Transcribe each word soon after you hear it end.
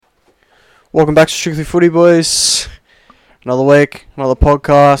Welcome back to Strictly Footy, boys. Another week, another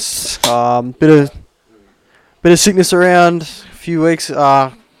podcast. Bit of sickness around. A few weeks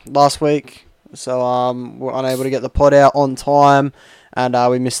last week, so we're unable to get the pod out on time, and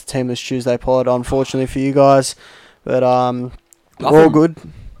we missed the Teamless Tuesday pod, unfortunately for you guys. But we're all good.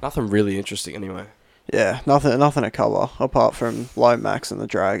 Nothing really interesting, anyway. Yeah, nothing to cover apart from Lomax and the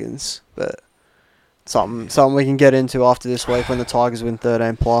Dragons, but. Something we can get into after this week when the Tigers win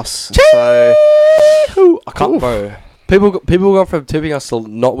 13 plus. So I can't, bro. People go from tipping us to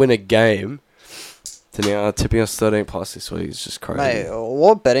not win a game to now tipping us 13 plus this week. It's just crazy. Mate,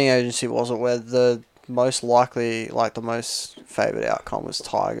 what betting agency was it where the most likely, like the most favoured outcome was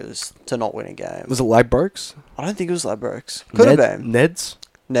Tigers to not win a game? Was it Ladbrokes? I don't think it was Ladbrokes. Could have been. Neds?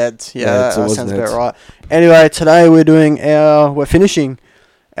 Neds, yeah, Neds, that sounds Neds. about right. Anyway, today we're finishing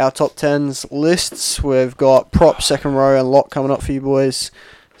our top 10's lists. We've got prop, second row, and lock coming up for you boys.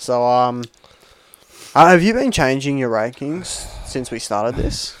 So, have you been changing your rankings since we started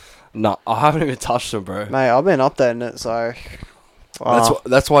this? No, I haven't even touched them, bro. Mate, I've been updating it, so...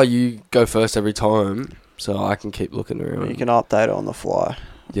 That's why you go first every time, so I can keep looking around. You can update it on the fly.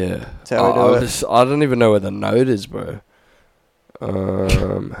 Yeah. That's how we do it. I don't even know where the note is, bro.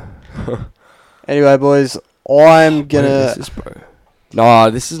 Anyway, boys, I'm gonna... Where is this, bro? Nah,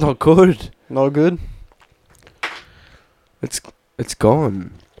 this is not good. Not good? It's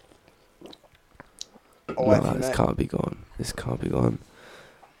gone. Oh, wait No, for this that. can't be gone. This can't be gone.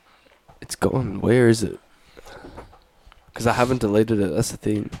 It's gone. Where is it? Because I haven't deleted it. That's the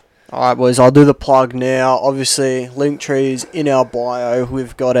thing. Alright, boys, I'll do the plug now. Obviously, Linktree's in our bio.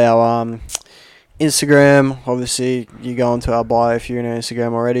 We've got our Instagram. Obviously, you go onto our bio if you're in our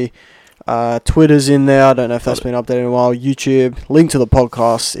Instagram already. Twitter's in there. I don't know if that's been updated in a while. YouTube. Link to the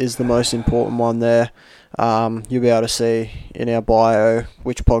podcast is the most important one there. You'll be able to see in our bio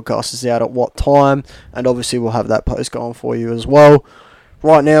which podcast is out at what time. And obviously, we'll have that post going for you as well.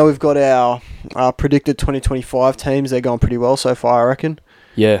 Right now, we've got our predicted 2025 teams. They're going pretty well so far, I reckon.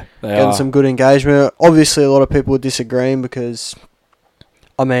 Yeah, they Getting are. some good engagement. Obviously, a lot of people are disagreeing because,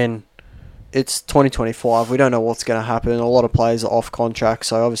 I mean, it's 2025. We don't know what's going to happen. A lot of players are off contract,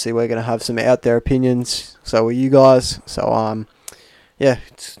 so obviously we're going to have some out there opinions. So are you guys. So, yeah,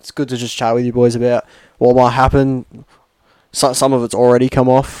 it's good to just chat with you boys about what might happen. Some of it's already come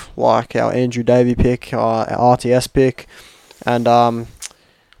off, like our Andrew Davey pick, our RTS pick, and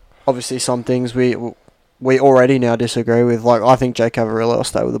obviously some things we already now disagree with. Like, I think Jake Cavarillo will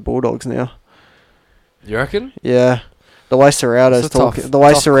stay with the Bulldogs now. You reckon? Yeah. The way Serrato's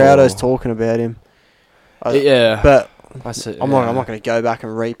talking about him. Yeah. But I'm I'm not going to go back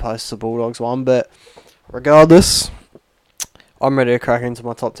and repost the Bulldogs one, but regardless, I'm ready to crack into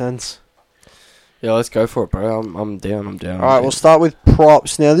my top 10s. Yeah, let's go for it, bro. I'm down. Alright, we'll start with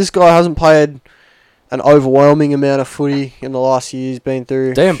props. Now, this guy hasn't played an overwhelming amount of footy in the last year. He's been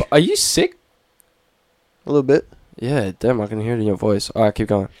through... Damn, are you sick? A little bit. Yeah, damn, I can hear it in your voice. Alright, keep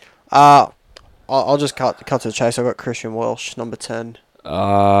going. I'll just cut to the chase. I've got Christian Welsh, number 10.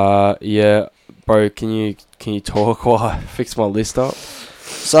 Yeah, bro, can you talk while I fix my list up?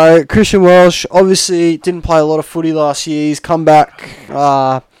 So, Christian Welsh, obviously, didn't play a lot of footy last year. He's come back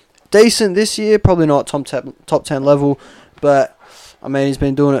decent this year. Probably not top 10 level, but, I mean, he's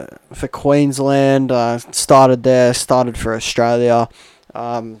been doing it for Queensland. Started there, started for Australia.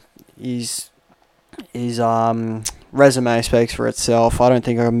 His resume speaks for itself. I don't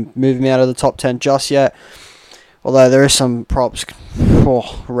think I can move him out of the top 10 just yet. Although there is some props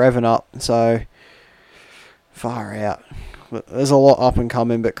revving up, so far out. There's a lot up and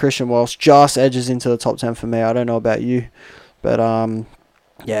coming, but Christian Welsh just edges into the top 10 for me. I don't know about you, but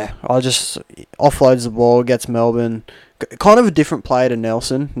yeah, I just offloads the ball, gets Melbourne. Kind of a different player to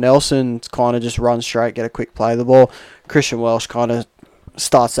Nelson. Nelson kind of just runs straight, get a quick play of the ball. Christian Welsh kind of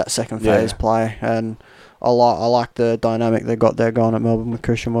starts that second phase play, and I like the dynamic they got there going at Melbourne with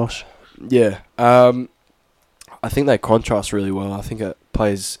Christian Welsh. Yeah, I think they contrast really well. I think it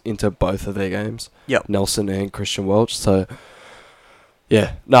plays into both of their games. Yep. Nelson and Christian Welch. So,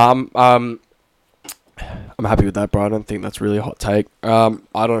 yeah, no, I'm happy with that, bro. I don't think that's really a hot take. I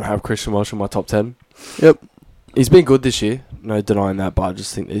don't have Christian Welch in my top 10. Yep. He's been good this year, no denying that, but I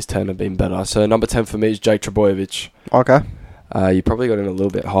just think these 10 have been better. So number 10 for me is Jake Trbojevic. Okay. You probably got him a little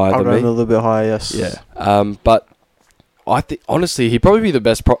bit higher than me. I'll go a little bit higher, yes. Yeah. But I think, honestly, he'd probably be the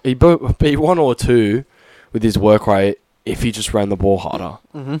best. He'd be 1 or 2 with his work rate if he just ran the ball harder.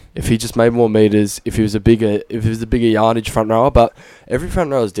 Mm-hmm. If he just made more meters. If he was a bigger yardage front rower. But every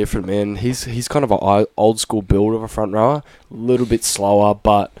front rower is different, man. He's kind of an old school build of a front rower. A little bit slower,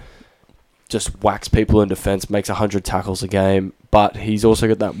 but just whacks people in defence. Makes 100 tackles a game. but he's also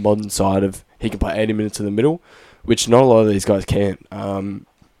got that modern side of he can play 80 minutes in the middle, which not a lot of these guys can.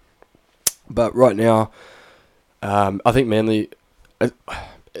 But right now, I think Manly...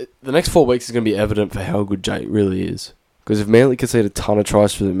 the next 4 weeks is going to be evident for how good Jake really is. Because if Manly concede a ton of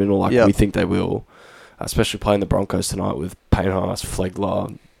tries through the middle, like we think they will, especially playing the Broncos tonight with Payne-Haas,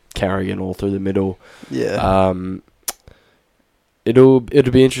 Flegler, Carrigan all through the middle. Yeah. It'll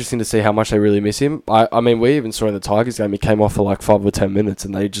be interesting to see how much they really miss him. I mean, we even saw in the Tigers game, he came off for like 5 or 10 minutes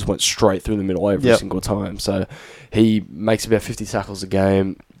and they just went straight through the middle every single time. So he makes about 50 tackles a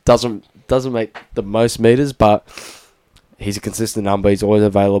game. Doesn't make the most meters, but he's a consistent number. He's always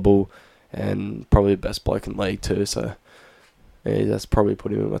available and probably the best bloke in the league too. So yeah, that's probably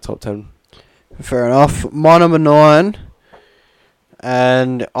put him in my top 10. Fair enough. My number 9,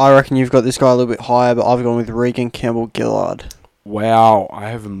 and I reckon you've got this guy a little bit higher, but I've gone with Regan Campbell-Gillard. Wow, I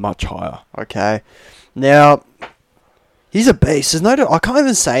have him much higher. Okay. Now, he's a beast. I can't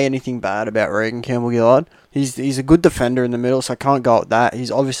even say anything bad about Regan Campbell-Gillard. He's a good defender in the middle, so I can't go with that. He's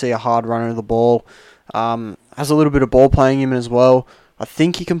obviously a hard runner of the ball. Has a little bit of ball playing him as well. I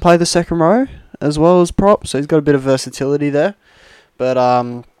think he can play the second row as well as prop, so he's got a bit of versatility there. But,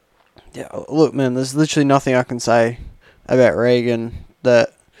 yeah, look, man, there's literally nothing I can say about Regan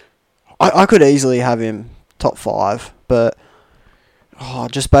that... I could easily have him top 5, but...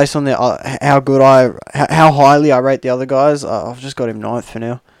 just based on how highly I rate the other guys, I've just got him 9th for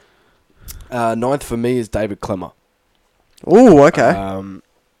now. 9th for me is David Clemmer. Oh, okay.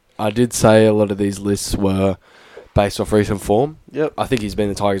 I did say a lot of these lists were based off recent form. Yep. I think he's been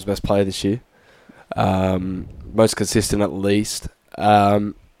the Tigers' best player this year. Most consistent at least.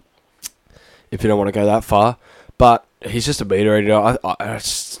 If you don't want to go that far. But he's just a meter eater. I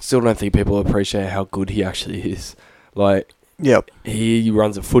still don't think people appreciate how good he actually is. Like... Yep. He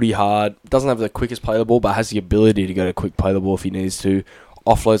runs a footy hard. Doesn't have the quickest play the ball, but has the ability to go to quick play the ball if he needs to.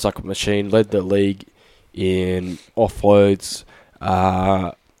 Offloads like a machine. Led the league in offloads.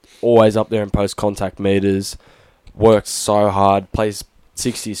 Always up there in post-contact meters. Works so hard. Plays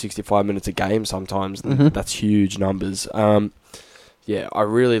 60, 65 minutes a game sometimes. Mm-hmm. That's huge numbers. Yeah, I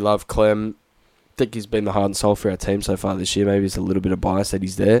really love Clem. Think he's been the heart and soul for our team so far this year. Maybe it's a little bit of bias that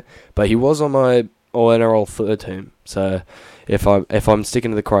he's there. But he was on my... All-NRL third team. So if I'm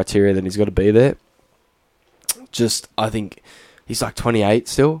sticking to the criteria, then he's got to be there. I think he's like 28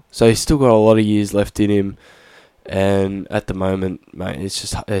 still, so he's still got a lot of years left in him. And at the moment, mate,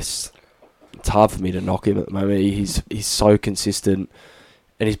 it's hard for me to knock him at the moment. He's so consistent,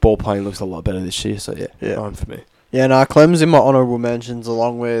 and his ball playing looks a lot better this year. So yeah. 9 for me. Yeah, no, Clem's in my honourable mentions,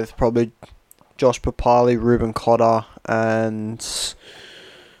 along with probably Josh Papali, Ruben Cotter, and...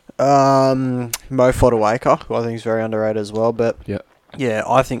 Mo Fodawaker, who I think is very underrated as well. But yeah,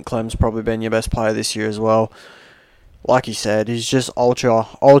 I think Clem's probably been your best player this year as well. Like you said, he's just ultra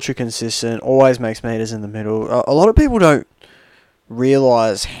consistent, always makes meters in the middle. A lot of people don't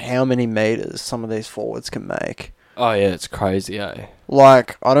realise how many meters some of these forwards can make. Oh yeah, it's crazy, eh?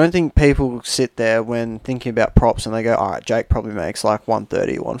 Like, I don't think people sit there when thinking about props and they go, alright, Jake probably makes like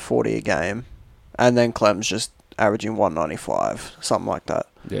 130, 140 a game. And then Clem's just averaging 195, something like that.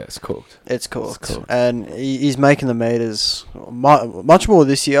 Yeah, it's cooked. It's cooked. And he's making the meters much more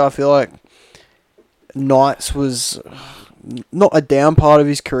this year. I feel like Knights was not a down part of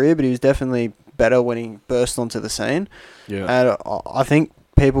his career, but he was definitely better when he burst onto the scene. Yeah. And I think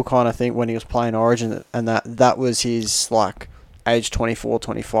people kind of think when he was playing Origin and that was his like age 24,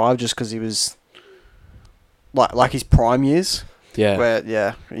 25, just because he was like his prime years. Yeah. Where,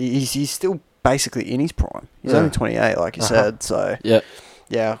 yeah, he's still basically in his prime. He's only 28, like you said. So,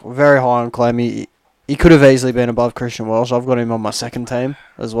 yeah, very high on Clem. He could have easily been above Christian Welch. I've got him on my second team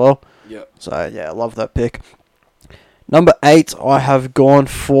as well. Yeah. So, yeah, I love that pick. Number 8, I have gone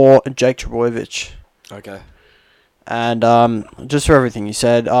for Jake Trbojevic. Okay. And just for everything you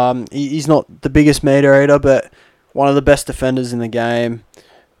said, he's not the biggest meter eater, but one of the best defenders in the game.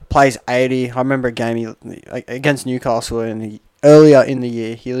 Plays 80. I remember a game against Newcastle earlier in the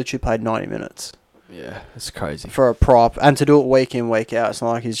year. He literally played 90 minutes. Yeah, it's crazy. For a prop. And to do it week in, week out. It's not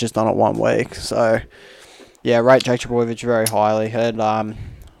like he's just done it 1 week. So, yeah, rate Jake Trbojevic very highly. And,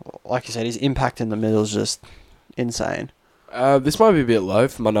 like you said, his impact in the middle is just insane. This might be a bit low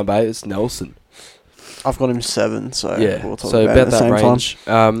for my number 8. It's Nelson. I've got him 7, so yeah, we'll talk so about it at the that same range.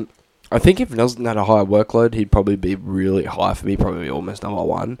 time. I think if Nelson had a higher workload, he'd probably be really high for me, probably almost number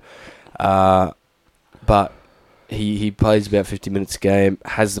 1. But he plays about 50 minutes a game,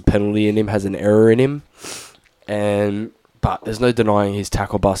 has the penalty in him, has an error in him, but there's no denying his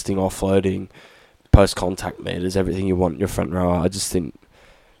tackle busting, offloading, post-contact meters, everything you want in your front row. I just think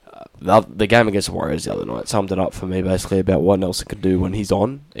the game against the Warriors the other night summed it up for me, basically, about what Nelson could do when he's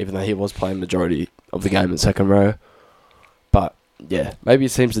on, even though he was playing majority of the game in second row. But, yeah, maybe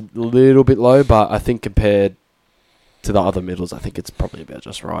it seems a little bit low, but I think compared to the other middles, I think it's probably about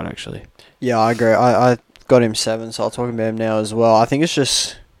just right, actually. Yeah, I agree. I got him 7, so I'll talk about him now as well. I think it's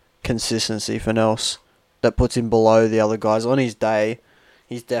just consistency for Nels that puts him below the other guys. On his day,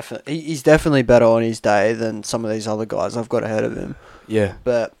 he's definitely better on his day than some of these other guys I've got ahead of him. Yeah.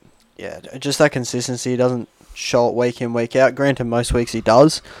 But, yeah, just that consistency. He doesn't show it week in, week out. Granted, most weeks he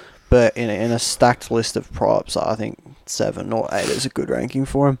does, but in a stacked list of props, I think 7 or 8 is a good ranking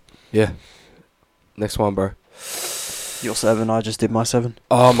for him. Yeah. Next one, bro. Your 7, I just did my 7.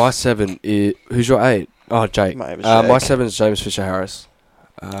 Oh, my 7 is... Who's your 8? Oh, Jake. Jake. My 7 is James Fisher-Harris.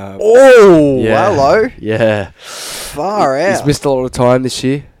 Hello. Yeah. Far out. He's missed a lot of time this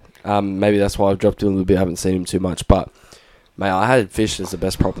year. Maybe that's why I've dropped him a little bit. I haven't seen him too much. But, mate, I had Fish as the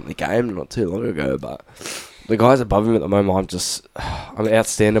best prop in the game not too long ago. But the guys above him at the moment, I'm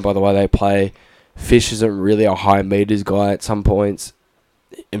outstanding by the way they play. Fish isn't really a high meters guy at some points.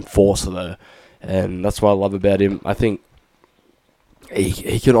 Enforcer, though. And that's what I love about him. I think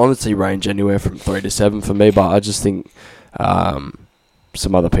he can honestly range anywhere from 3 to 7 for me. But I just think...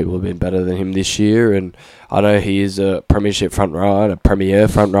 some other people have been better than him this year, and I know he is a premiership front rower and a premier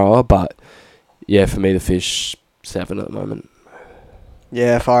front rower, but yeah, for me, the Fish 7 at the moment.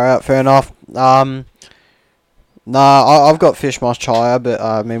 Yeah, far out, fair enough. I've got Fish much higher, but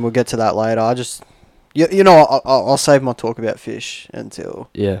I mean, we'll get to that later. You know, I'll save my talk about Fish until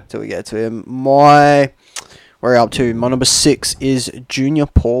we get to him. Where are you up to? My number 6 is Junior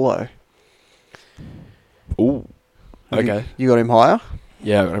Paulo. Ooh. Okay. You got him higher?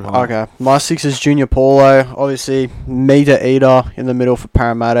 Yeah, I got him higher. Okay. My 6 is Junior Paulo. Obviously, meter eater in the middle for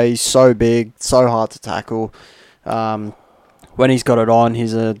Parramatta. He's so big, so hard to tackle. When he's got it on,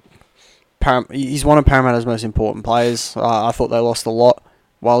 he's one of Parramatta's most important players. I thought they lost a lot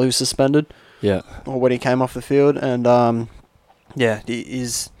while he was suspended. Yeah. Or when he came off the field. And, yeah, he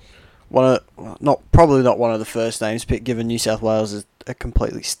is probably not one of the first names picked, given New South Wales is a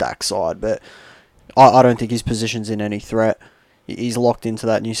completely stacked side, but I don't think his position's in any threat. He's locked into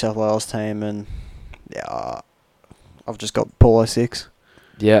that New South Wales team, and yeah, I've just got Paulo 6.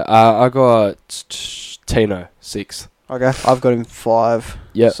 Yeah, I got Tino 6. Okay, I've got him 5.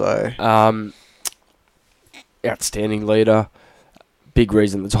 Yeah. So, outstanding leader. Big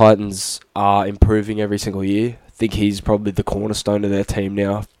reason the Titans are improving every single year. I think he's probably the cornerstone of their team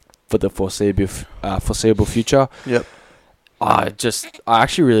now for the foreseeable future. Yep. I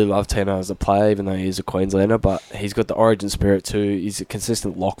actually really love Tino as a player, even though he is a Queenslander, but he's got the Origin spirit too. He's a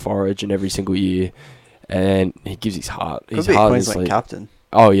consistent lock for Origin every single year, and he gives his heart. Could be a Queensland captain.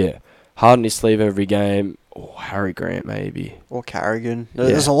 Oh, yeah. Heart in his sleeve every game. Or Harry Grant, maybe. Or Carrigan.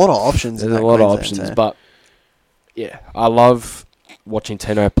 There's a lot of options. There's a lot of options, but yeah, I love watching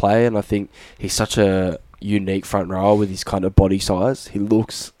Tino play, and I think he's such a unique front rower with his kind of body size. He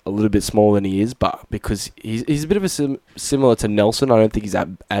looks a little bit smaller than he is, but because he's a bit of a similar to Nelson. I don't think he's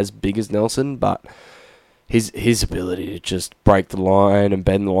as big as Nelson, but his ability to just break the line and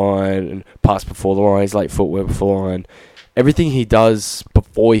bend the line and pass before the line, his late footwork before the line, everything he does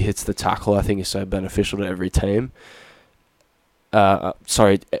before he hits the tackle, I think is so beneficial to every team.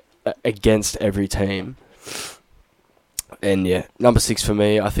 Against every team. And yeah, number 6 for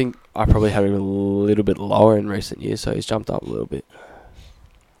me. I think I probably had him a little bit lower in recent years, so he's jumped up a little bit.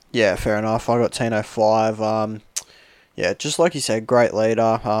 Yeah, fair enough. I got Tino 5. Yeah, just like you said, great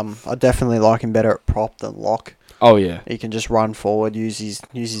leader. I definitely like him better at prop than lock. Oh yeah, he can just run forward, use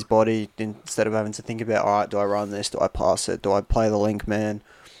his body instead of having to think about, all right, do I run this? Do I pass it? Do I play the link man?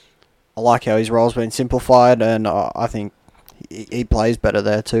 I like how his role's been simplified, and I think he plays better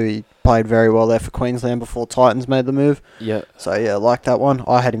there too. He played very well there for Queensland before Titans made the move. Yeah. So yeah, like that one.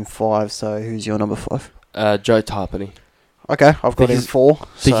 I had him 5. So who's your number 5? Joe Tarpany. Okay, I've got him 4.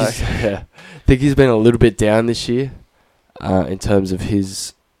 Think he's been a little bit down this year, in terms of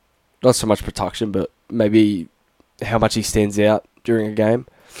his, not so much production, but maybe how much he stands out during a game.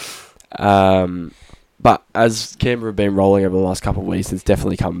 But as Canberra have been rolling over the last couple of weeks, it's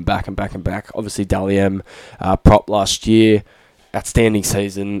definitely coming back and back and back. Obviously, Dally M, prop last year, outstanding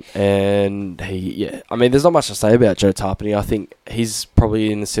season, and there's not much to say about Joe Tarpany. I think he's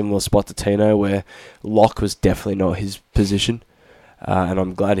probably in a similar spot to Tino, where lock was definitely not his position, and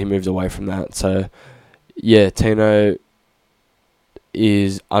I'm glad he moved away from that. So, yeah, Tino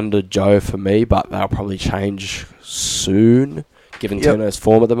is under Joe for me, but they'll probably change soon, given Tino's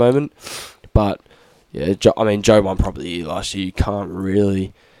form at the moment. But yeah, Joe won probably last year. You can't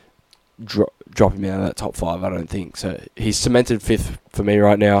really drop him out of that top 5, I don't think. So he's cemented 5th for me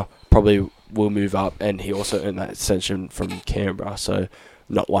right now. Probably will move up, and he also earned that ascension from Canberra. So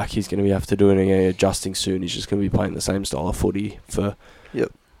not like he's going to have to do any adjusting soon. He's just going to be playing the same style of footy for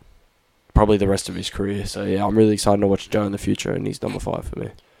probably the rest of his career. So yeah, I'm really excited to watch Joe in the future, and he's number 5 for me.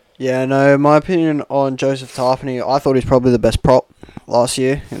 Yeah, no, my opinion on Joseph Tarpany, I thought he was probably the best prop last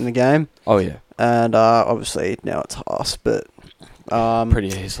year in the game. Oh yeah. And obviously now it's Haas, but pretty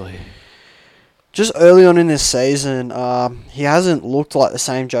easily. Just early on in this season, he hasn't looked like the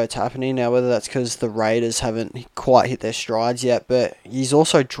same Joe Tapine. Now, whether that's because the Raiders haven't quite hit their strides yet, but he's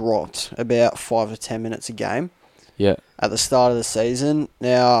also dropped about 5 to 10 minutes a game. Yeah. At the start of the season.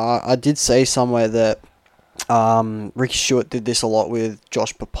 Now, I did see somewhere that Ricky Stewart did this a lot with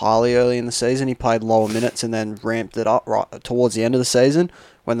Josh Papali early in the season. He played lower minutes and then ramped it up right towards the end of the season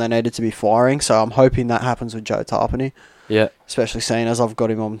when they needed to be firing. So I'm hoping that happens with Joe Tarpany. Yeah. Especially seeing as I've got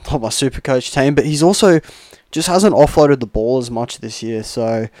him on my Supercoach team. But he's also just hasn't offloaded the ball as much this year.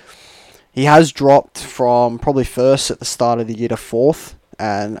 So he has dropped from probably 1st at the start of the year to 4th.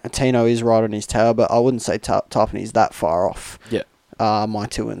 And Tino is right on his tail, but I wouldn't say Tarpany's that far off. Yeah. My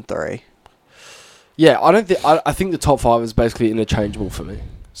 2 and 3. Yeah, I think the top 5 is basically interchangeable for me.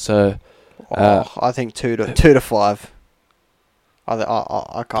 So, I think 2 to 5.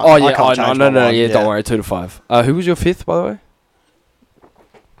 I can't. Oh yeah, I can't change my no, mind. yeah, don't worry, 2 to 5. Who was your 5th, by the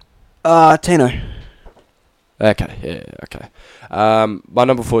way? Tino. Okay, yeah, okay. My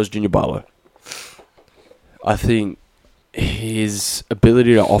number 4 is Junior Barlow. I think his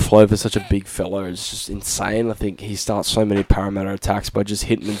ability to offload for such a big fella is just insane. I think he starts so many Parramatta attacks by just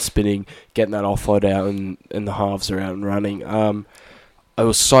hitting and spinning, getting that offload out, and the halves are out and running. It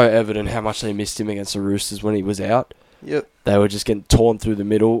was so evident how much they missed him against the Roosters when he was out. Yep. They were just getting torn through the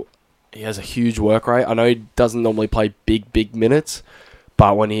middle. He has a huge work rate. I know he doesn't normally play big minutes,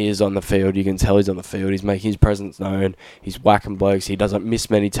 but when he is on the field, you can tell he's on the field. He's making his presence known. He's whacking blokes. He doesn't miss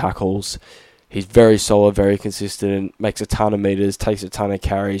many tackles. He's very solid, very consistent, makes a ton of meters, takes a ton of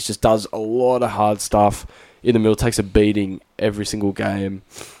carries, just does a lot of hard stuff in the middle, takes a beating every single game.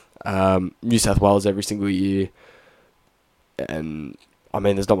 New South Wales every single year. And, I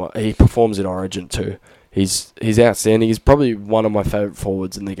mean, there's not much, he performs in Origin too. He's outstanding. He's probably one of my favourite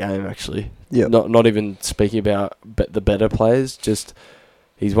forwards in the game, actually. Yeah. Not even speaking about the better players, just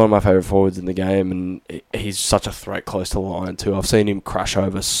he's one of my favourite forwards in the game, and he's such a threat close to the line too. I've seen him crash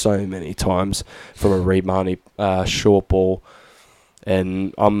over so many times from a Reed Marnie short ball,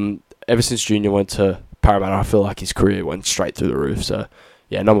 and ever since Junior went to Parramatta, I feel like his career went straight through the roof. So,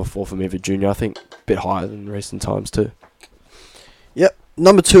 yeah, number 4 for me for Junior. I think a bit higher than recent times too. Yep.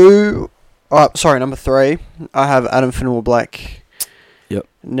 Number 3. I have Adam Fanua-Blake. Yep.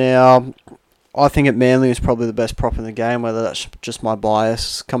 Now, I think at Manly is probably the best prop in the game, whether that's just my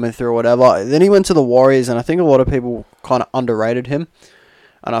bias coming through or whatever. Then he went to the Warriors, and I think a lot of people kind of underrated him.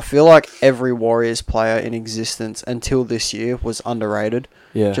 And I feel like every Warriors player in existence until this year was underrated.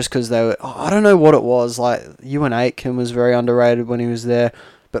 Yeah. Just because they were... I don't know what it was. Like, Ewan Aitken was very underrated when he was there.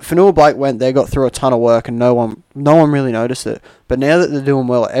 But Fanua-Blake went there, got through a ton of work, and no one really noticed it. But now that they're doing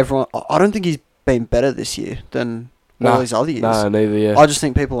well, everyone... I don't think he's been better this year than all these other years. No, neither, yeah. I just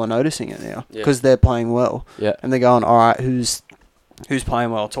think people are noticing it now because they're playing well. Yeah. And they're going, all right, who's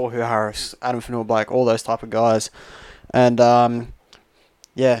playing well? Tohu Harris, Adam Fanua-Blake, all those type of guys. And,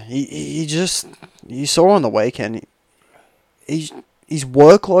 he just... You saw on the weekend, his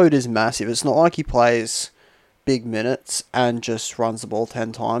workload is massive. It's not like he plays big minutes and just runs the ball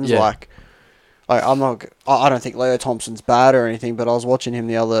 10 times. Yeah. Like I don't think Leo Thompson's bad or anything, but I was watching him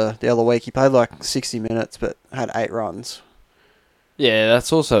the other week. He played like 60 minutes, but had 8 runs. Yeah,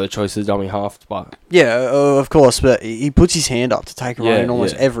 that's also a choice of dummy half, but... Yeah, of course, but he puts his hand up to take a run in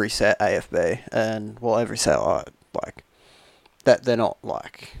almost every set AFB, and, well, every set, like, that they're not,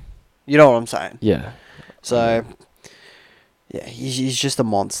 like... You know what I'm saying? Yeah. So... Yeah, he's just a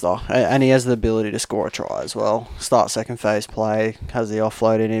monster, and he has the ability to score a try as well. Start second phase play, has the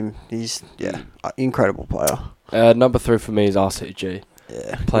offload in him. He's an incredible player. Number 3 for me is RCG.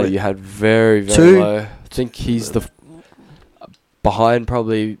 Yeah, Player you had very, very 2. low. I think he's behind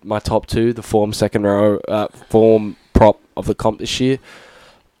probably my top 2, the form second row, form prop of the comp this year.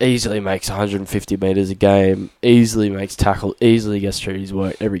 Easily makes 150 metres a game, easily makes tackle, easily gets through his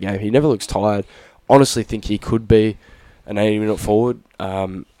work every game. He never looks tired. Honestly think he could be an 80-minute forward.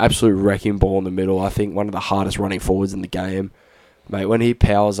 Absolute wrecking ball in the middle. I think one of the hardest running forwards in the game. Mate, when he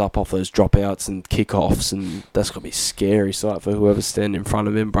powers up off those dropouts and kickoffs, and that's going to be scary sight for whoever's standing in front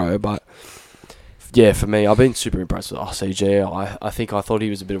of him, bro. But, yeah, for me, I've been super impressed with RCG. I thought he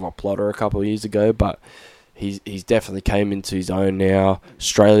was a bit of a plotter a couple of years ago, but he's definitely came into his own now.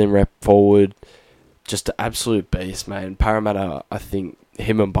 Australian rep forward, just an absolute beast, man. Parramatta, I think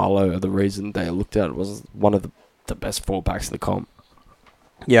him and Barlow are the reason they looked at it was one of the best fullbacks in the comp.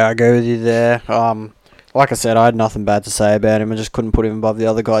 Yeah, I go with you there. Like I said, I had nothing bad to say about him. I just couldn't put him above the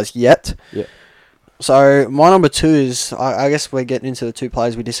other guys yet. Yeah. So my number 2 is, I guess we're getting into the 2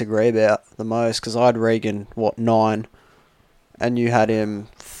 players we disagree about the most, because I had Regan, 9, and you had him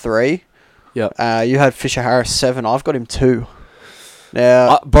 3. Yeah. You had Fisher Harris 7. I've got him 2.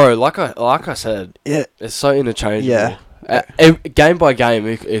 Now, bro, like I said, yeah, it's so interchangeable. Yeah. Game by game,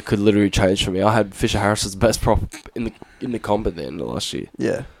 it could literally change for me. I had Fisher Harris as the best prop in the comp at the end of last year.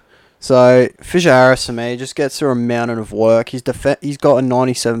 Yeah. So Fisher Harris for me just gets through a mountain of work. He's got a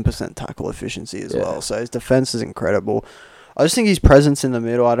 97% tackle efficiency as well. So his defense is incredible. I just think his presence in the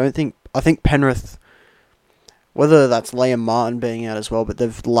middle. I think Penrith, whether that's Liam Martin being out as well, but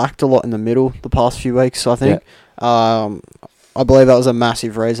they've lacked a lot in the middle the past few weeks. I think. Yeah. I believe that was a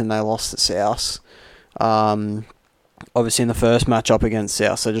massive reason they lost to South. Obviously, in the first matchup against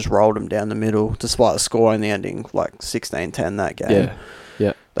South, they just rolled them down the middle, despite the score in the ending, like 16-10 that game.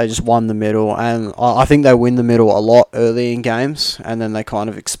 Yeah. They just won the middle, and I think they win the middle a lot early in games, and then they kind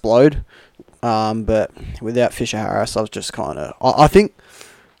of explode. But without Fisher Harris, I was just kind of... I think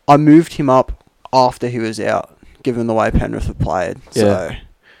I moved him up after he was out, given the way Penrith have played. So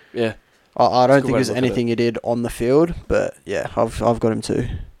Yeah. I don't think there's anything he did on the field, but yeah, I've got him too.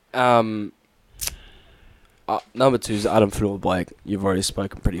 Number 2 is Adam Fiddle-Blake. You've already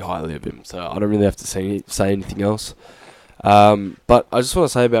spoken pretty highly of him, so I don't really have to say anything else. But I just want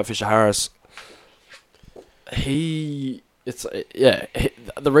to say about Fisher Harris, the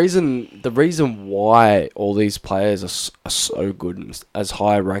reason why all these players are so good and as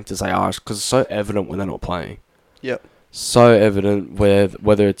high ranked as they are is because it's so evident when they're not playing. Yep. So evident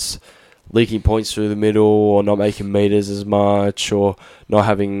whether it's leaking points through the middle or not making meters as much or not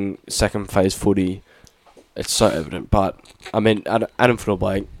having second phase footy. It's so evident. But, I mean, Adam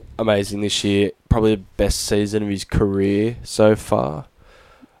Fiddle-Blake, amazing this year. Probably the best season of his career so far.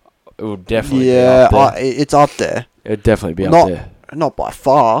 It will definitely be up there. It's up there. It would definitely be up there. Not by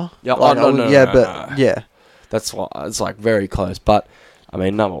far. Yeah, no. Yeah. That's why it's like very close. But, I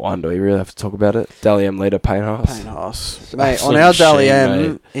mean, number 1, do we really have to talk about it? Dally M leader, Payne Haas. Mate, on our Dally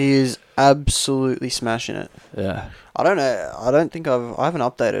M, he is absolutely smashing it. Yeah. I don't know. I don't think I haven't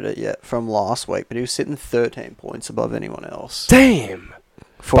updated it yet from last week, but he was sitting 13 points above anyone else. Damn.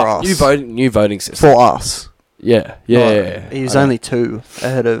 For us. New voting system. For us. Yeah. He was only 2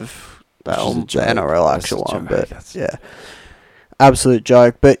 ahead of the NRL actual one, but yeah. Absolute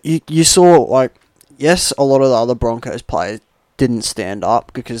joke. But you saw, like, yes, a lot of the other Broncos players didn't stand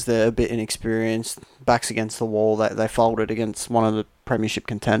up because they're a bit inexperienced, backs against the wall. They folded against one of the premiership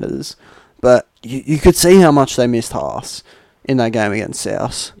contenders. But you could see how much they missed Haas in that game against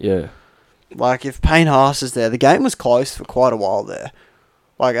South. Yeah. Like, if Payne Haas is there, the game was close for quite a while there.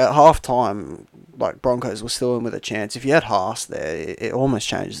 Like, at half-time, like, Broncos were still in with a chance. If you had Haas there, it almost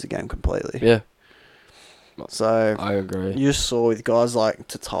changes the game completely. Yeah. So, I agree. You saw with guys like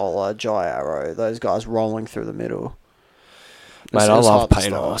Totola, Jai Arrow, those guys rolling through the middle. Mate, I love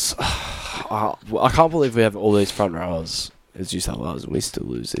Payne Haas. I can't believe we have all these front rowers as New South Wales and we still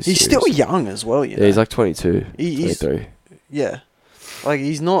lose this He's series. still young as well, you know. Yeah, he's like 22, 23. Yeah. Like,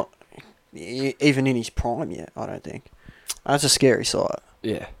 he's not even in his prime yet, I don't think. That's a scary sight.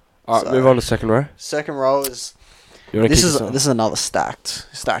 Yeah. All right, move on to second row. Second row is... This is another stacked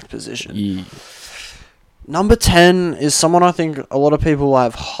position. Yeah. Number 10 is someone I think a lot of people will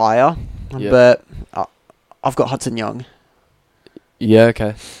have higher, but I've got Hudson Young. Yeah,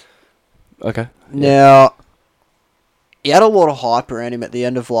 okay. Now, he had a lot of hype around him at the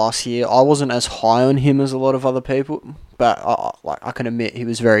end of last year. I wasn't as high on him as a lot of other people, but I can admit he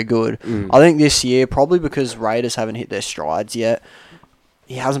was very good. I think this year, probably because Raiders haven't hit their strides yet,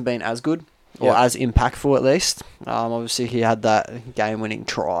 he hasn't been as good, or as impactful at least. Obviously, he had that game-winning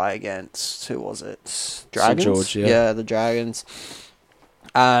try against, who was it? Dragons? St. George, Yeah, the Dragons.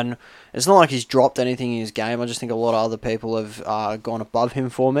 And it's not like he's dropped anything in his game. I just think a lot of other people have gone above him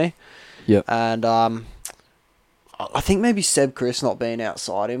for me. Yep. And I think maybe Seb Chris not being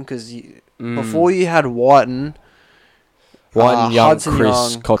outside him, because before you had Whiten, Young, Hudson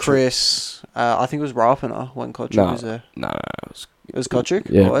Chris, Young, Kotrick. Chris, I think it was Rapiner when Kotrick was there. No, it was Kotrick?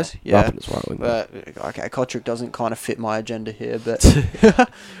 Yeah, always? Yeah. Rapiner's right wing. Okay, Kotrick doesn't kind of fit my agenda here, but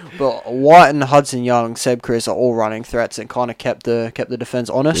but White and Hudson Young, Seb Chris are all running threats and kind of kept the defence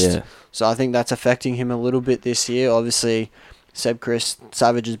honest. Yeah. So I think that's affecting him a little bit this year. Obviously, Seb Chris,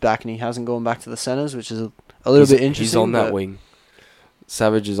 Savage is back and he hasn't gone back to the centres, which is a little bit interesting. He's on that wing.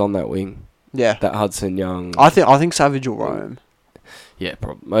 Savage is on that wing. Yeah. that Hudson Young. I think Savage will roam. Yeah,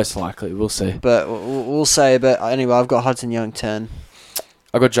 most likely. We'll see. But we'll say. But anyway, I've got Hudson Young 10.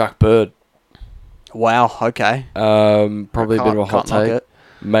 I got Jack Bird. Wow. Okay. Probably a bit of a hot knock take. it.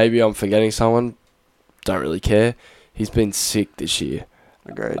 Maybe I'm forgetting someone. Don't really care. He's been sick this year.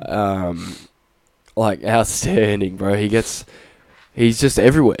 Agreed. Like outstanding, bro. He's just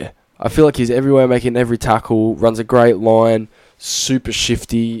everywhere. I feel like he's everywhere, making every tackle. Runs a great line. Super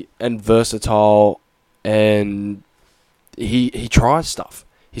shifty and versatile, and he tries stuff.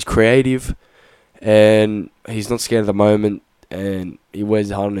 He's creative, and he's not scared of the moment, and he wears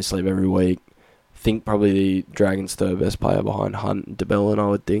his heart on his sleeve every week. I think probably the Dragons' third best player behind Hunt and DeBellin, I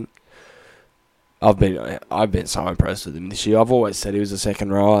would think. I've been so impressed with him this year. I've always said he was a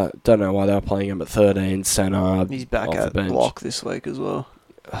second row. I don't know why they were playing him at 13, centre. He's back at block this week as well.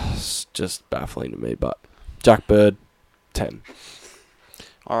 It's just baffling to me, but Jack Bird, 10.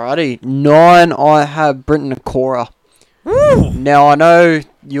 Alrighty. 9, I have Brenton Nakora. Now, I know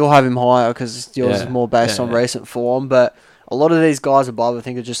you'll have him higher because yours is more based on recent form, but a lot of these guys above, I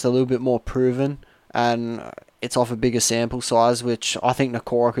think, are just a little bit more proven, and it's off a bigger sample size, which I think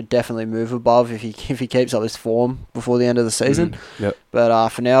Nakora could definitely move above if he keeps up his form before the end of the season. Yep. But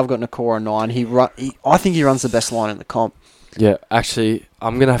for now, I've got Nakora 9. I think he runs the best line in the comp. Yeah, actually,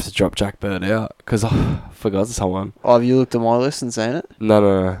 I'm going to have to drop Jack Bird out because I forgot someone. Oh, have you looked at my list and seen it?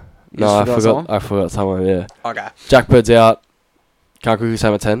 No. I forgot someone, yeah. Okay. Jack Bird's out. Can't quickly say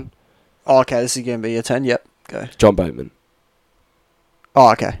my 10. Oh, okay, this is going to be your 10. Yep, go. John Bateman.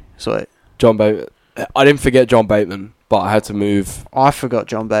 Oh, okay, sweet. John Bateman. I didn't forget John Bateman, but I had to move. I forgot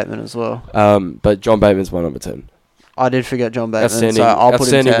John Bateman as well. But John Bateman's my number 10. I did forget John Bateman, Outstanding, so I'll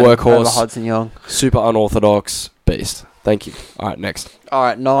put him 10 workhorse, over Hudson Young. Super unorthodox beast. Thank you. All right, next. All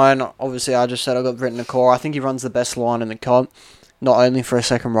right, 9. Obviously, I just said I got Brenton Nakora. I think he runs the best line in the comp. Not only for a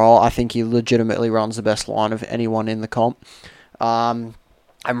second role, I think he legitimately runs the best line of anyone in the comp. And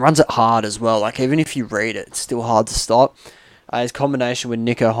runs it hard as well. Like, even if you read it, it's still hard to stop. His combination with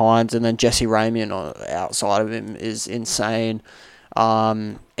Nico Hines and then Jesse Ramian outside of him is insane.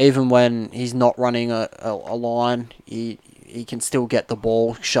 Even when he's not running a line, he can still get the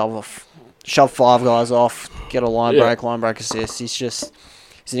ball, shove 5 guys off, get a line break assist.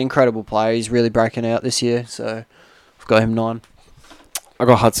 He's an incredible player. He's really breaking out this year, so I've got him 9. I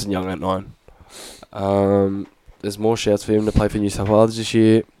got Hudson Young at 9. There's more shouts for him to play for New South Wales this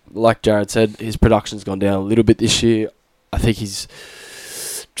year. Like Jared said, his production's gone down a little bit this year. I think he's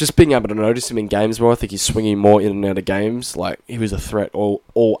just being able to notice him in games more. I think he's swinging more in and out of games. Like, he was a threat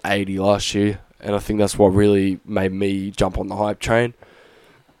all 80 last year, and I think that's what really made me jump on the hype train.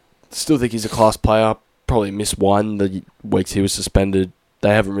 Still think he's a class player. Probably missed one the weeks he was suspended. They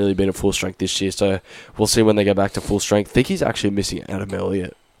haven't really been at full strength this year, so we'll see when they go back to full strength. I think he's actually missing Adam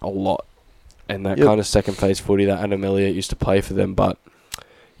Elliott a lot. And that kind of second phase footy that Adam Elliott used to play for them. But,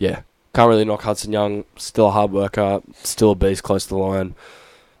 yeah, can't really knock Hudson Young. Still a hard worker. Still a beast close to the line.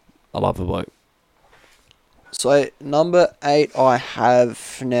 I love the bloke. So, number 8 I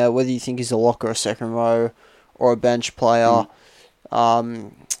have now, whether you think he's a lock or a second row or a bench player,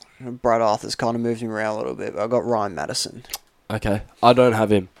 Brad Arthur's kind of moved him around a little bit, but I got Ryan Madison. Okay. I don't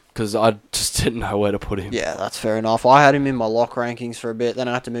have him because I just didn't know where to put him. Yeah, that's fair enough. I had him in my lock rankings for a bit, then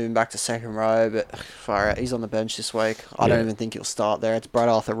I had to move him back to second row, but far out. He's on the bench this week. I don't even think he'll start there. It's Brad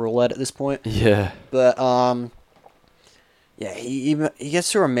Arthur roulette at this point. Yeah. But, yeah, he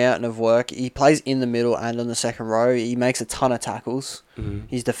gets through a mountain of work. He plays in the middle and on the second row. He makes a ton of tackles. Mm-hmm.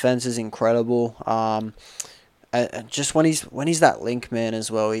 His defense is incredible. And just when he's that link man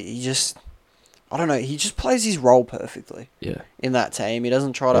as well, he just, I don't know, he just plays his role perfectly. Yeah. In that team, he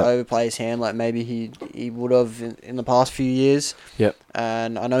doesn't try to overplay his hand like maybe he would have in the past few years. Yep.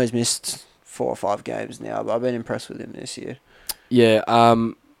 And I know he's missed 4 or 5 games now, but I've been impressed with him this year. Yeah.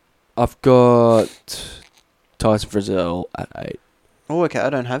 I've got Tyson Frizzell at 8. Oh, okay, I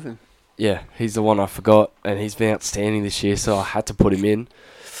don't have him. Yeah, he's the one I forgot, and he's been outstanding this year, so I had to put him in.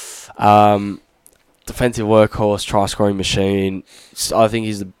 Defensive workhorse, try-scoring machine. I think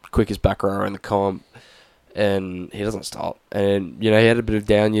he's the quickest back rower in the comp, and he doesn't stop. And, he had a bit of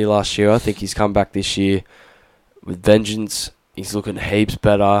down year last year. I think he's come back this year with vengeance. He's looking heaps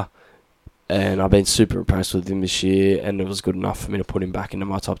better, and I've been super impressed with him this year, and it was good enough for me to put him back into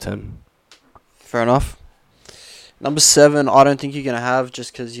my top 10. Fair enough. Number 7, I don't think you're going to have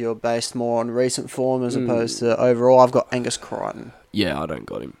just because you're based more on recent form as opposed to overall. I've got Angus Crichton. Yeah, I don't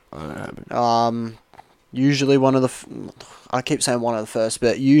got him. I don't have him. Usually one of the... I keep saying one of the first,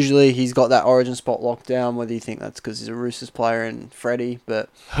 but usually he's got that origin spot locked down, whether you think that's because he's a Roosters player and Freddie, but...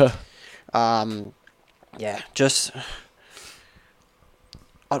 yeah, just...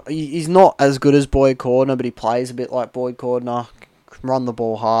 he's not as good as Boyd Cordner, but he plays a bit like Boyd Cordner. Can run the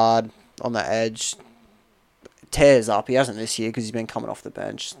ball hard on the edge. Tears up. He hasn't this year because he's been coming off the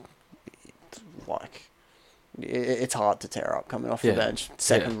bench. Like, it's hard to tear up coming off the bench.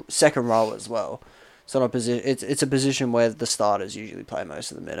 Second row as well. It's not a it's a position where the starters usually play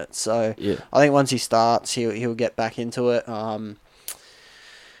most of the minutes. So I think once he starts, he'll get back into it.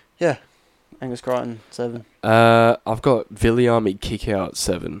 Angus Crichton 7. I've got Viliami Kikau at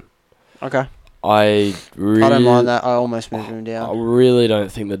 7. Okay. I don't mind that. I almost moved him down. I really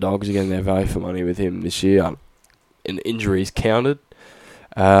don't think the Dogs are getting their value for money with him this year. And injuries counted.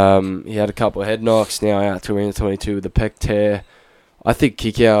 He had a couple of head knocks, now out to 22 with a pec tear. I think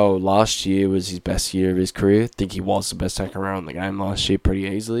Kikau last year was his best year of his career. I think he was the best second row in the game last year pretty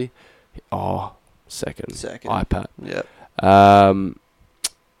easily. Second. iPad. Yep.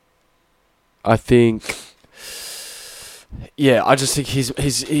 I think... Yeah, I just think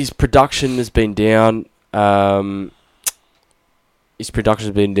his production has been down. His production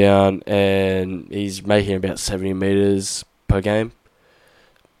has been down, and he's making about 70 metres per game.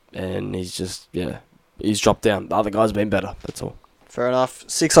 And he's just, he's dropped down. The other guy's been better, that's all. Fair enough.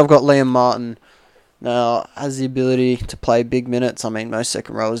 6, I've got Liam Martin. Now, has the ability to play big minutes. I mean, most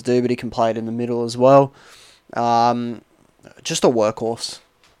second rowers do, but he can play it in the middle as well. Just a workhorse.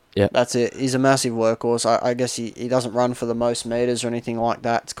 Yeah, that's it. He's a massive workhorse. I guess he doesn't run for the most meters or anything like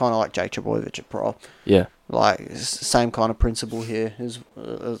that. It's kind of like Jake Trbojevic at prop. Yeah, like it's the same kind of principle here is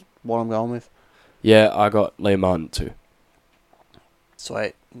what I'm going with. Yeah, I got Liam Martin too.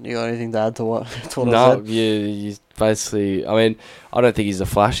 Sweet. You got anything to add to what I said? No, he's basically... I mean, I don't think he's the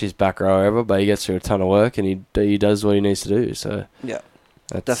flashiest back row ever, but he gets through a ton of work and he does what he needs to do. So yeah,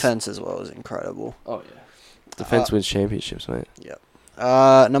 defense as well is incredible. Oh yeah, defense wins championships, mate. Yeah.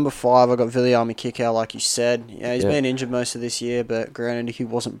 Number 5, I got Viliami Kikau, like you said. Yeah, he's been injured most of this year, but granted, he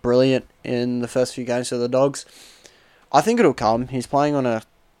wasn't brilliant in the first few games for the Dogs. I think it'll come. He's playing on a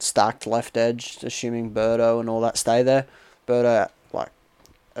stacked left edge, assuming Birdo and all that stay there. Birdo,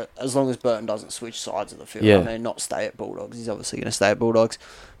 as long as Burton doesn't switch sides of the field, I mean, not stay at Bulldogs. He's obviously going to stay at Bulldogs.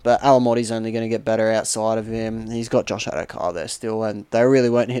 But Alamotti's only going to get better outside of him. He's got Josh Adokar there still, and they really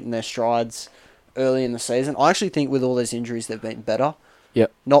weren't hitting their strides early in the season. I actually think with all those injuries, they've been better.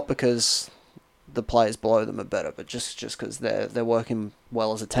 Yep. Not because the players below them are better, but just because they're working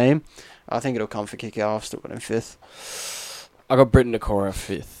well as a team. I think it'll come for Kikau. I've still got him 5th. I got Britton Nakora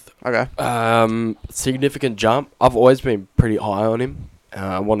 5th. Okay. Significant jump. I've always been pretty high on him.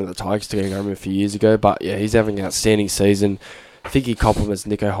 One of the Tigers to get him a few years ago, but yeah, he's having an outstanding season. I think he complements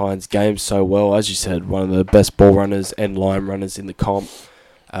Nicho Hines' game so well. As you said, one of the best ball runners and line runners in the comp.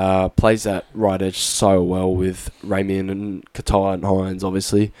 Plays that right edge so well with Ramian and Katai and Hines,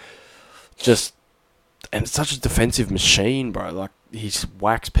 obviously. And it's such a defensive machine, bro. Like, he's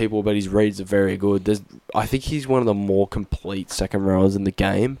whacks people, but his reads are very good. I think he's one of the more complete second rowers in the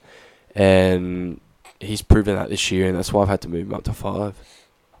game, and he's proven that this year, and that's why I've had to move him up to 5.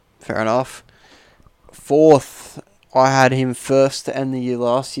 Fair enough. 4th, I had him first to end the year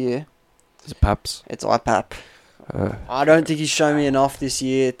last year. Is it Paps? It's IPAP. I don't think he's shown me enough this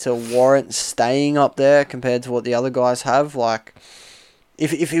year to warrant staying up there compared to what the other guys have. Like,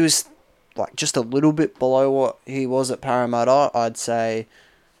 if he was like just a little bit below what he was at Parramatta, I'd say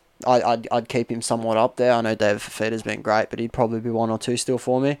I'd keep him somewhat up there. I know David Fafita's been great, but he'd probably be 1 or 2 still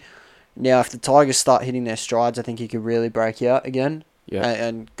for me. Now, if the Tigers start hitting their strides, I think he could really break out again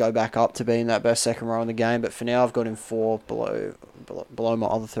and go back up to being that best second row in the game. But for now, I've got him 4 below my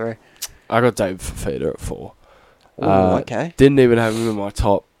other 3. I got David Fafita at 4. Okay. Didn't even have him in my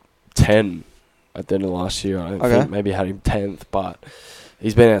top 10 at the end of last year. I think maybe had him 10th, but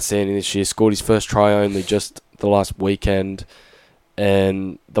he's been outstanding this year. Scored his first try only just the last weekend,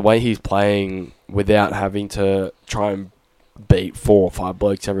 and the way he's playing without having to try and beat 4 or 5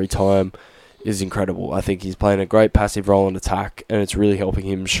 blokes every time is incredible. I think he's playing a great passive role in attack, and it's really helping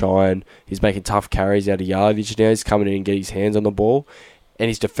him shine. He's making tough carries out of yardage now. He's coming in and getting his hands on the ball, and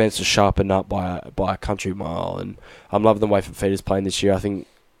his defence is sharpened up by a country mile. And I'm loving the way Fafita's playing this year. I think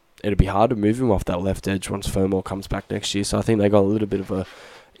it'll be hard to move him off that left edge once Fermor comes back next year. So I think they got a little bit of a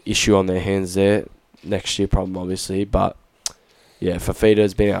issue on their hands there. Next year problem, obviously. But yeah,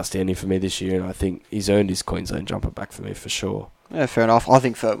 Fafita's been outstanding for me this year, and I think he's earned his Queensland jumper back for me for sure. Yeah, fair enough. I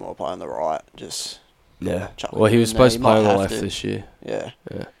think Fermor will play on the right. Well, he was supposed to play on the left this year. Yeah.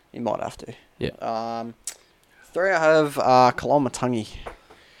 He might have to. Yeah. 3, I have Kalamatangi.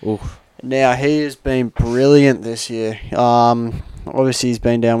 Oof. Now, he has been brilliant this year. Obviously, he's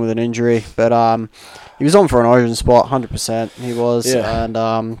been down with an injury, but he was on for an origin spot, 100%. He was. Yeah.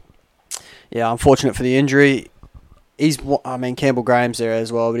 And, unfortunate for the injury. I mean, Campbell Graham's there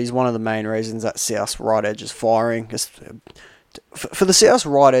as well, but he's one of the main reasons that South's right edge is firing. For the South's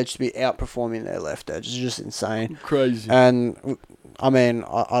right edge to be outperforming their left edge is just insane. Crazy. And, I mean,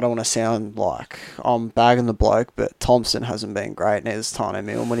 I don't want to sound like I'm bagging the bloke, but Thompson hasn't been great. Neither's Tane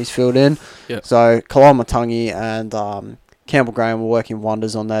Milne when he's filled in. Yep. So, Kalamatangi and Campbell Graham were working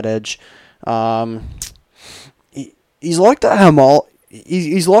wonders on that edge. He's like that Haumole.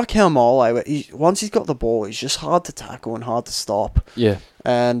 He's like Haumole, where once he's got the ball, he's just hard to tackle and hard to stop. Yeah.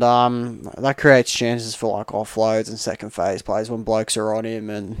 And that creates chances for like offloads and second phase plays when blokes are on him.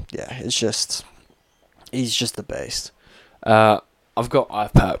 And yeah, he's just the beast. I've got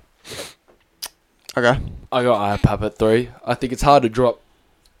IPAP. Okay. I got IPAP at 3. I think it's hard to drop.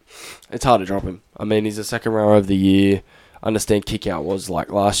 It's hard to drop him. I mean, he's a second rower of the year. I understand kick out was like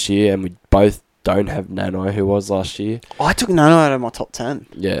last year, and we both don't have Nano, who was last year. I took Nano out of my top 10.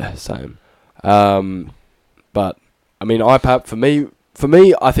 Yeah, same. But I mean, IPAP for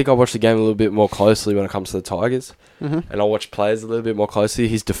me, I think I watch the game a little bit more closely when it comes to the Tigers, and I watch players a little bit more closely.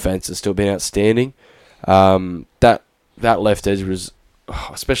 His defense has still been outstanding. That left edge was,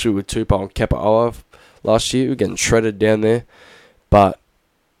 especially with Tupou and Kepa Oa last year, we were getting shredded down there. But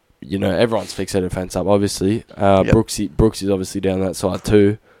you know, everyone's fixed their defense up. Obviously, Brooks is obviously down that side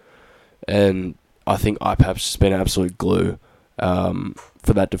too. And I think IPAP's just been absolute glue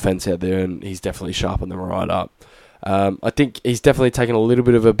for that defence out there, and he's definitely sharpened them right up. I think he's definitely taken a little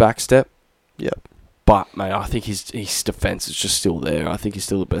bit of a back step. Yep. But, mate, I think his defence is just still there. I think he's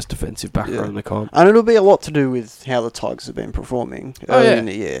still the best defensive backer in the comp. And it'll be a lot to do with how the Tigers have been performing early in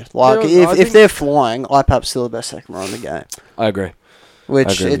the year. Like, Yeah, if they're flying, IPAP's still the best second row in the game. I agree.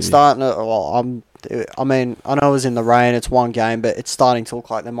 Which it's starting to... Well, I mean, I know it was in the rain, it's one game, but it's starting to look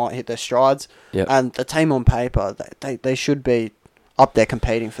like they might hit their strides. Yep. And the team on paper, they should be up there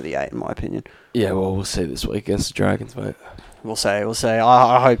competing for the 8, in my opinion. Yeah, well, we'll see this week against the Dragons, mate. We'll see.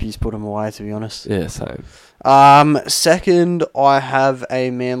 I hope he's put them away, to be honest. Yeah, same. Second, I have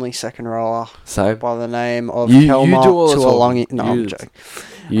a Manly second rower. Same. By the name of Kelma Tuolangi. No, I'm joking.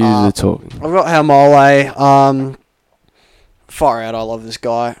 You do the talking. I've got Haumole. Far out, I love this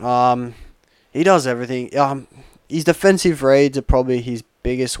guy. He does everything. His defensive reads are probably his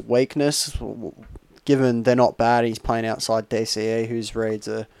biggest weakness, given they're not bad. He's playing outside DCE, whose reads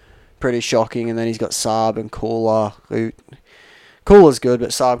are pretty shocking. And then he's got Saab and Cooler. Cooler's good, but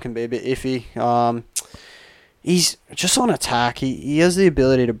Saab can be a bit iffy. He's just on attack. He has the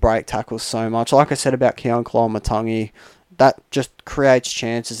ability to break tackles so much. Like I said about Keon Kalamatangi, that just creates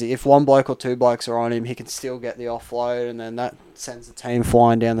chances. If one bloke or two blokes are on him, he can still get the offload, and then that sends the team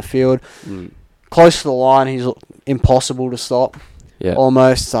flying down the field. Close to the line, he's impossible to stop. Yeah.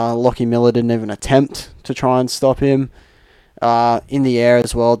 Almost. Lockie Miller didn't even attempt to try and stop him. In the air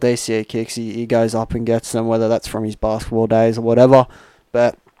as well, DCE kicks, he goes up and gets them, whether that's from his basketball days or whatever.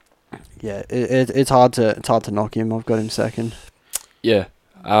 But yeah, it's hard to knock him. I've got him second. Yeah.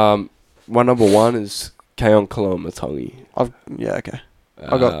 My number 1 is Keon Kalamatangi. Yeah, okay.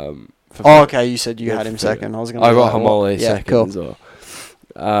 Okay, you said you had him for second. I got Haumole second cool. as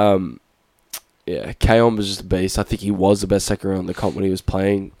well. Yeah, Keon was just a beast. I think he was the best second row in the comp when he was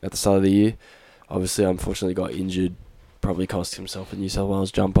playing at the start of the year. Obviously, unfortunately, got injured. Probably cost himself a New South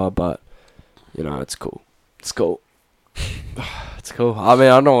Wales jumper, but, you know, it's cool. It's cool. It's cool. I mean,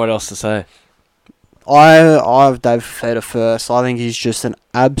 I don't know what else to say. I have Dave Feder first. I think he's just an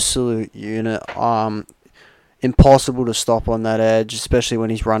absolute unit. Impossible to stop on that edge, especially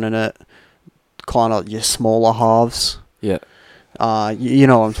when he's running it kind of your smaller halves. Yeah. You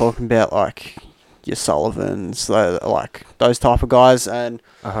know what I'm talking about, like your Sullivans, like those type of guys, and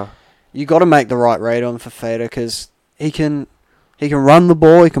you got to make the right read on for Feder because he can run the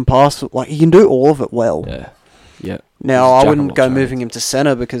ball, he can pass, like he can do all of it well. Yeah. Yeah. Now I wouldn't go moving him to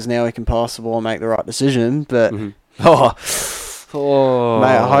centre because now he can pass the ball and make the right decision, but mate, I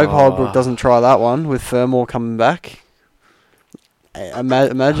hope Holbrook doesn't try that one with Fermor coming back.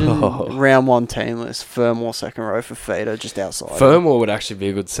 Imagine round 1 team list, Fermor second row for Feder just outside. Fermor would actually be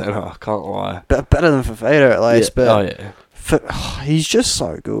a good centre, I can't lie. But better than for Feder at least. Yeah. But he's just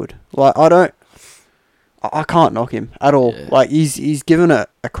so good. Like I can't knock him at all. Yeah. Like he's given it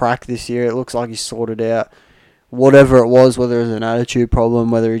a crack this year. It looks like he's sorted out whatever it was, whether it was an attitude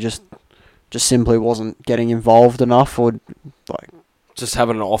problem, whether he just simply wasn't getting involved enough, or like just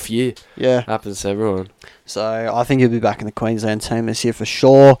having an off year. Yeah. Happens to everyone. So I think he'll be back in the Queensland team this year for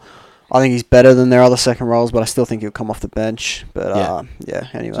sure. I think he's better than their other second roles, but I still think he'll come off the bench. But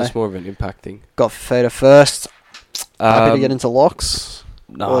anyway. Just more of an impact thing. Got Feder first. Happy to get into locks.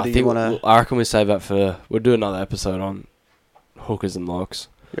 No, I reckon we save that for... We'll do another episode on hookers and locks.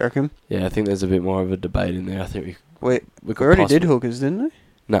 You reckon? Yeah, I think there's a bit more of a debate in there. I think we We could already did possibly- hookers, didn't we?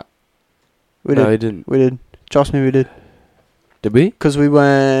 No. We No, did. he didn't. We did. Trust me, we did. Did we? Because we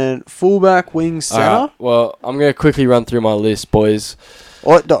went fullback, wing, centre. Alright, well, I'm going to quickly run through my list, boys.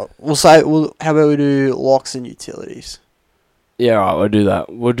 Or, no, how about we do locks and utilities? Yeah, alright, we'll do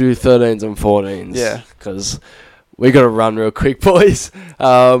that. We'll do 13s and 14s. Yeah. Because we got to run real quick, boys.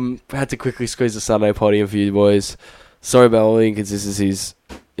 Had to quickly squeeze the Sunday potty in for you, boys. Sorry about all the inconsistencies.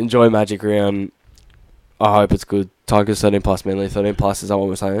 Enjoy Magic Round. I hope it's good. Tigers 13 plus, Manly 13 plus, is that what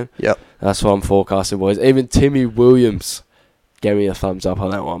we're saying? Yep. That's what I'm forecasting, boys. Even Timmy Williams gave me a thumbs up on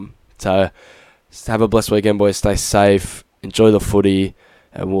that one. So, have a blessed weekend, boys. Stay safe. Enjoy the footy.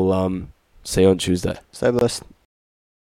 And we'll see you on Tuesday. Stay blessed.